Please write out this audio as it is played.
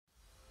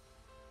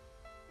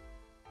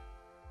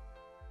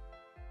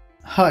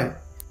Hi,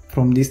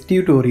 from this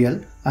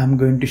tutorial I am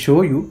going to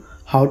show you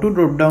how to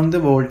drop down the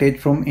voltage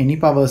from any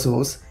power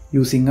source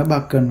using a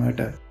buck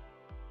converter.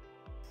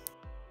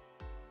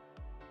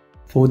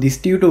 For this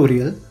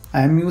tutorial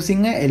I am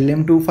using a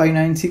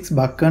LM2596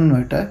 buck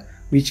converter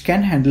which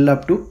can handle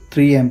up to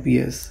 3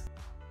 amperes.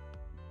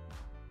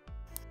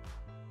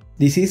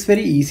 This is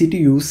very easy to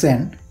use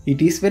and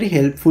it is very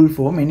helpful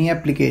for many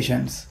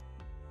applications.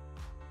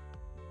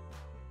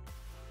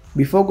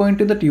 Before going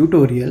to the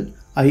tutorial,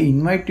 I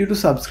invite you to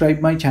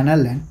subscribe my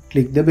channel and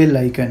click the bell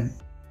icon.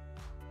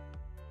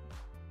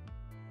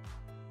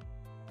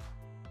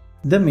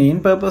 The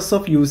main purpose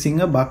of using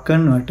a buck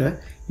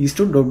converter is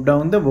to drop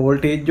down the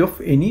voltage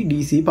of any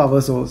DC power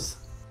source.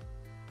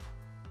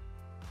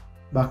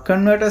 Buck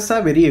converters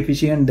are very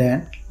efficient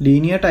than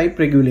linear type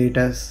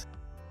regulators.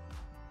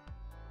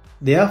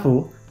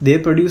 Therefore, they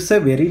produce a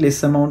very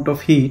less amount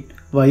of heat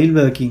while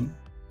working.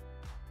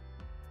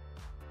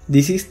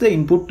 This is the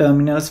input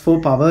terminals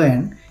for power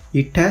and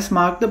it has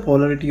marked the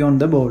polarity on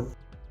the board.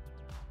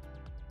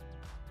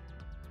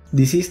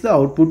 This is the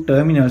output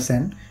terminals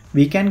and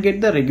we can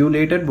get the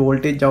regulated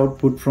voltage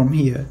output from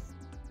here.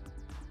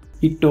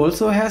 It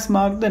also has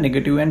marked the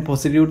negative and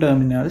positive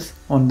terminals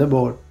on the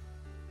board.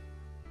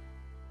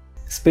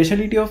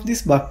 Speciality of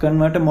this buck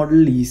converter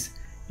model is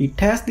it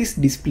has this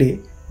display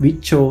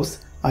which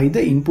shows either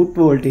input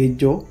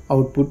voltage or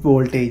output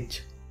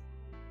voltage.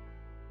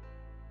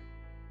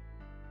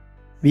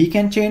 We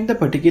can change the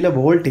particular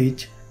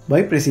voltage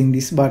by pressing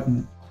this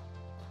button.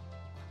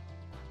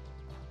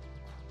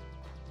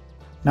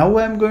 Now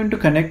I am going to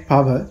connect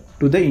power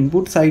to the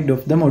input side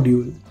of the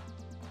module.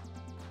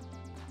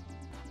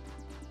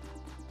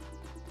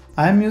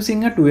 I am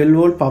using a 12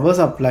 volt power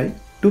supply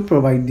to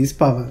provide this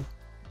power.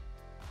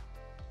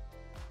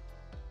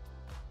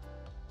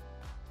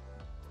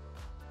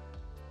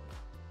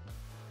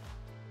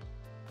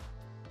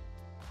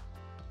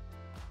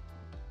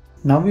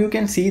 Now you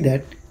can see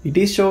that it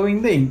is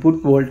showing the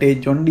input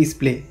voltage on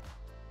display.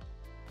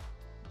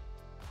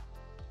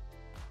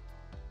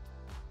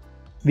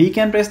 We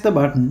can press the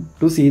button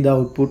to see the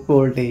output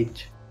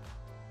voltage.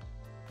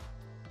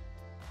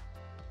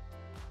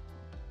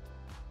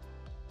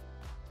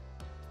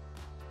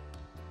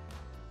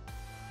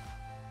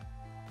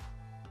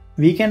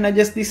 We can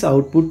adjust this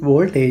output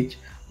voltage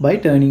by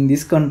turning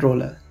this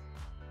controller.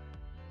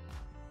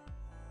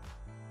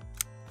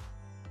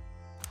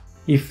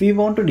 If we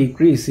want to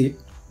decrease it,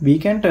 we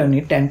can turn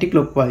it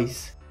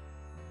anti-clockwise.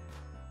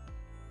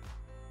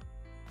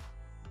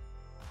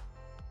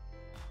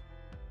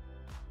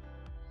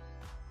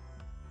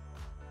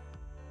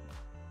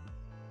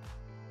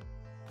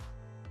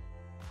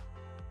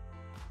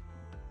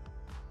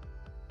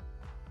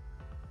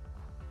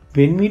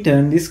 When we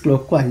turn this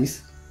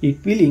clockwise,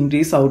 it will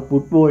increase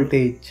output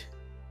voltage.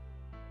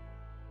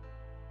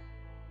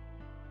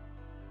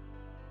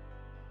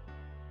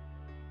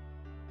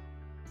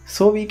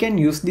 So we can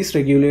use this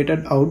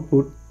regulated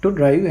output to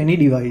drive any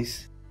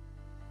device.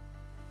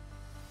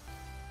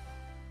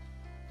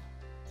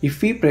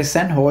 If we press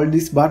and hold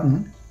this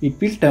button, it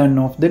will turn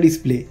off the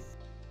display.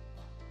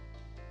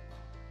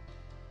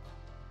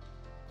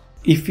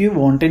 If you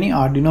want any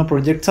Arduino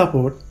project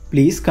support,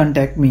 please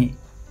contact me.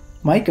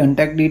 My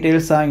contact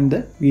details are in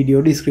the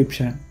video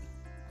description.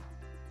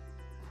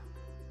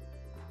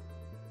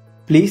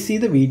 Please see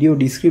the video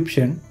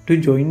description to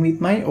join with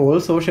my all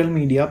social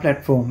media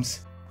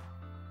platforms.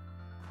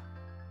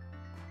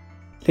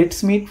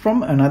 Let's meet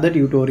from another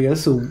tutorial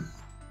soon.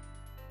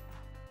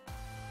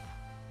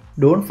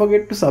 Don't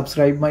forget to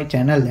subscribe my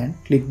channel and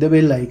click the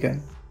bell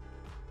icon.